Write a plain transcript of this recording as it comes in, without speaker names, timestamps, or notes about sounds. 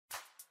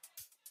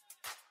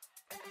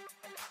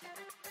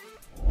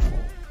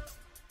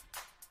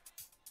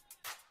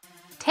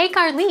Take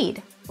our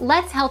lead.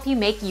 Let's help you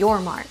make your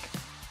mark.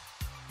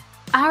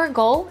 Our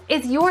goal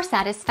is your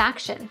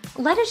satisfaction.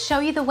 Let us show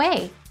you the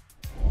way.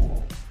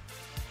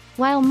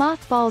 While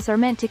mothballs are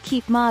meant to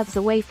keep moths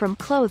away from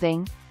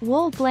clothing,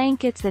 wool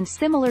blankets and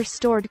similar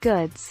stored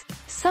goods,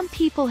 some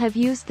people have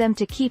used them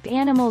to keep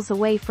animals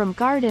away from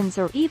gardens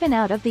or even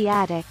out of the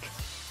attic.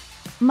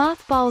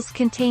 Mothballs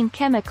contain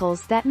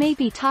chemicals that may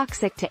be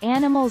toxic to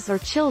animals or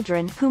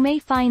children who may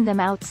find them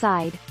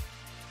outside.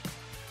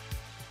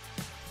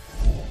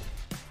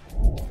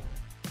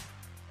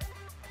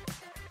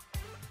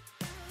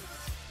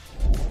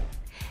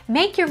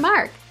 Make your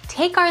mark.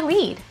 Take our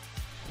lead.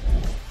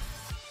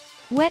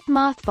 Wet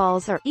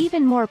mothballs are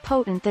even more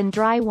potent than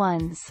dry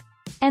ones.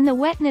 And the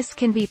wetness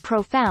can be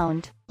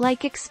profound,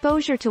 like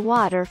exposure to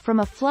water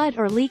from a flood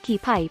or leaky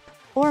pipe,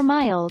 or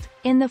mild,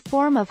 in the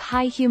form of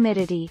high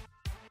humidity.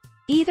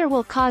 Either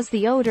will cause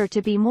the odor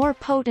to be more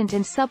potent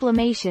and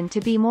sublimation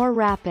to be more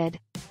rapid.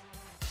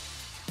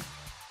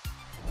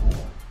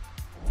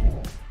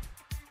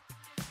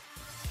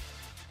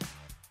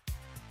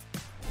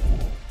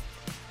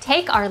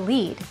 Take our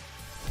lead.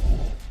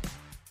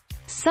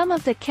 Some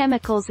of the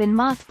chemicals in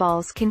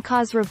mothballs can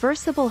cause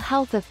reversible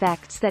health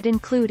effects that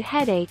include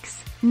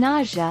headaches,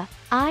 nausea,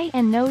 eye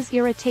and nose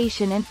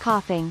irritation and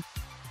coughing.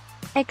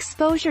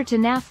 Exposure to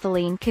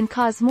naphthalene can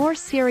cause more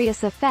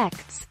serious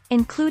effects,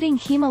 including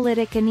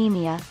hemolytic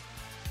anemia.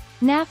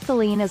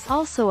 Naphthalene is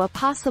also a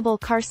possible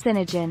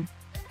carcinogen.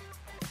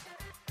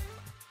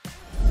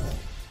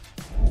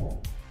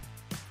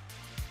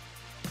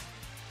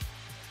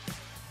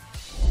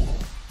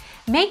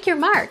 Make your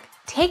mark.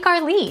 Take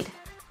our lead.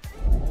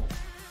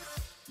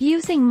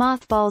 Using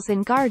mothballs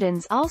in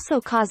gardens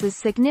also causes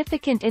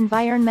significant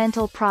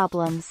environmental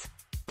problems.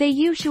 They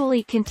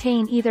usually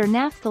contain either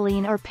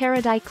naphthalene or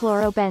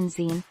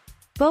paradichlorobenzene.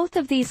 Both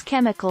of these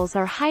chemicals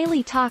are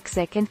highly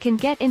toxic and can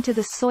get into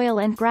the soil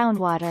and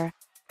groundwater.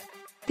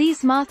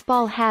 These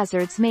mothball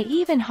hazards may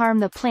even harm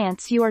the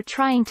plants you are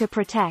trying to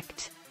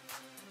protect.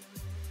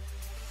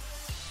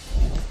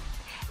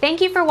 Thank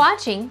you for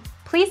watching.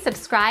 Please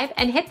subscribe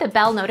and hit the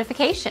bell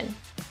notification.